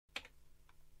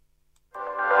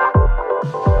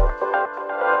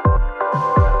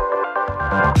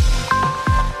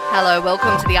Hello,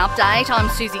 welcome to the update. I'm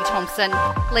Susie Thompson.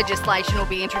 Legislation will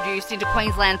be introduced into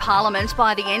Queensland Parliament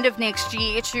by the end of next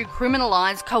year to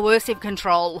criminalise coercive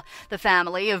control. The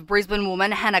family of Brisbane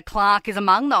woman Hannah Clark is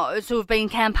among those who have been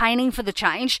campaigning for the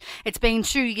change. It's been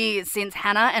 2 years since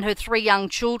Hannah and her 3 young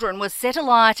children were set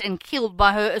alight and killed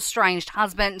by her estranged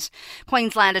husband.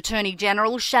 Queensland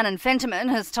Attorney-General Shannon Fentiman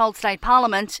has told State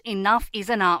Parliament enough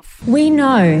is enough. We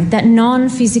know that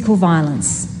non-physical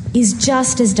violence is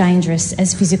just as dangerous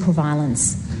as physical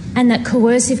violence, and that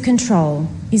coercive control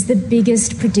is the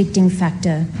biggest predicting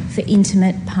factor for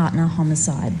intimate partner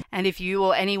homicide. And if you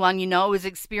or anyone you know is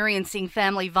experiencing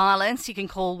family violence, you can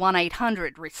call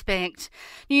 1-800-RESPECT.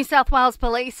 New South Wales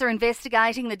Police are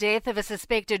investigating the death of a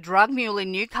suspected drug mule in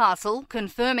Newcastle,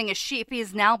 confirming a ship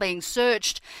is now being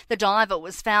searched. The diver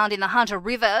was found in the Hunter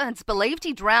River. It's believed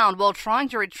he drowned while trying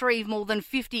to retrieve more than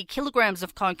 50 kilograms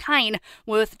of cocaine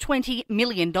worth $20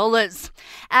 million.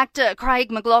 Actor Craig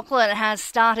McLachlan has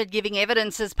started giving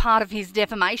evidence as part of his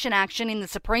defamation action in the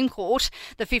Supreme Court.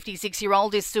 The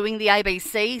 56-year-old is suing the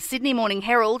ABC, Sydney Morning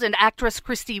Herald and actress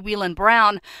Christy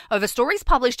Whelan-Brown over stories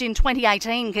published in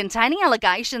 2018 containing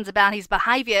allegations about his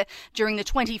behaviour during the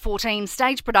 2014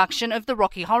 stage production of The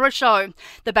Rocky Horror Show.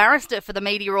 The barrister for the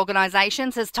media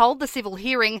organisations has told the civil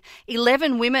hearing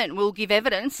 11 women will give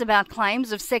evidence about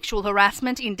claims of sexual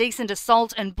harassment, indecent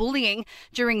assault and bullying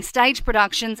during stage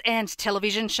productions and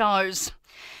television shows.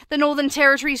 The Northern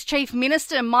Territory's Chief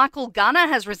Minister, Michael Gunner,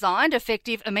 has resigned,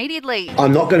 effective immediately.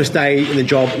 I'm not going to stay in the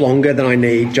job longer than I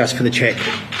need just for the cheque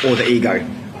or the ego.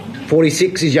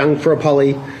 46 is young for a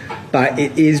Polly, but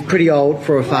it is pretty old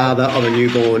for a father of a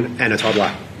newborn and a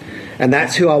toddler. And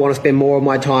that's who I want to spend more of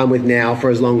my time with now for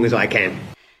as long as I can.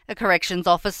 A corrections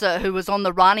officer who was on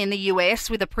the run in the US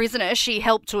with a prisoner she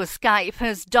helped to escape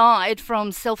has died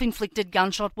from self-inflicted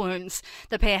gunshot wounds.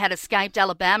 The pair had escaped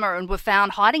Alabama and were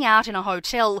found hiding out in a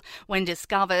hotel. When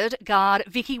discovered, guard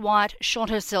Vicky White shot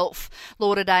herself.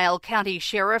 Lauderdale County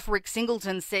Sheriff Rick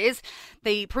Singleton says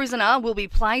the prisoner will be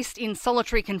placed in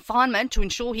solitary confinement to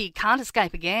ensure he can't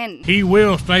escape again. He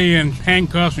will stay in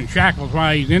handcuffs and shackles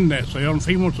while he's in that cell. If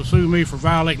he wants to sue me for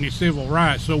violating his civil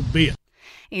rights, so be it.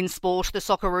 In sport, the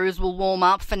Socceroos will warm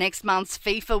up for next month's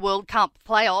FIFA World Cup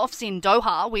playoffs in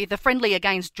Doha with a friendly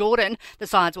against Jordan. The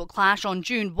sides will clash on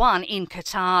June 1 in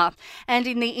Qatar. And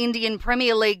in the Indian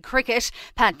Premier League cricket,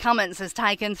 Pat Cummins has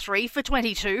taken 3 for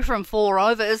 22 from 4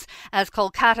 overs as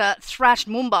Kolkata thrashed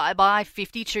Mumbai by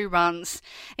 52 runs.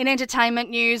 In entertainment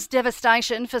news,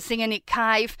 devastation for singer Nick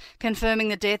Cave, confirming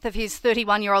the death of his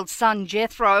 31-year-old son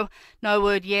Jethro. No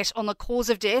word yet on the cause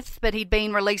of death, but he'd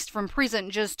been released from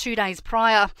prison just 2 days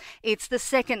prior. It's the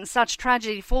second such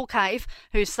tragedy for Cave,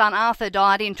 whose son Arthur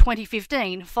died in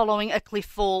 2015 following a cliff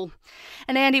fall.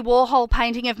 An Andy Warhol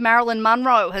painting of Marilyn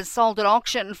Monroe has sold at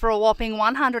auction for a whopping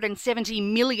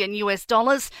 $170 million.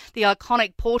 The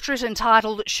iconic portrait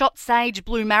entitled Shot Sage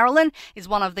Blue Marilyn is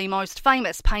one of the most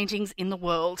famous paintings in the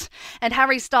world. And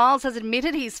Harry Styles has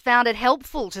admitted he's found it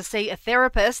helpful to see a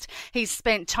therapist. He's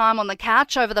spent time on the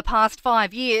couch over the past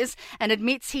 5 years and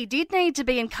admits he did need to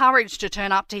be encouraged to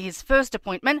turn up to his first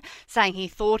appointment, saying he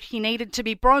thought he needed to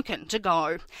be broken to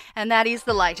go. And that is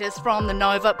the latest from the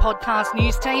Nova Podcast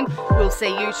News team. We'll see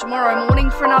you tomorrow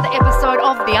morning for another episode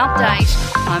of The Update.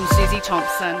 I'm Susie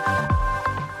Thompson.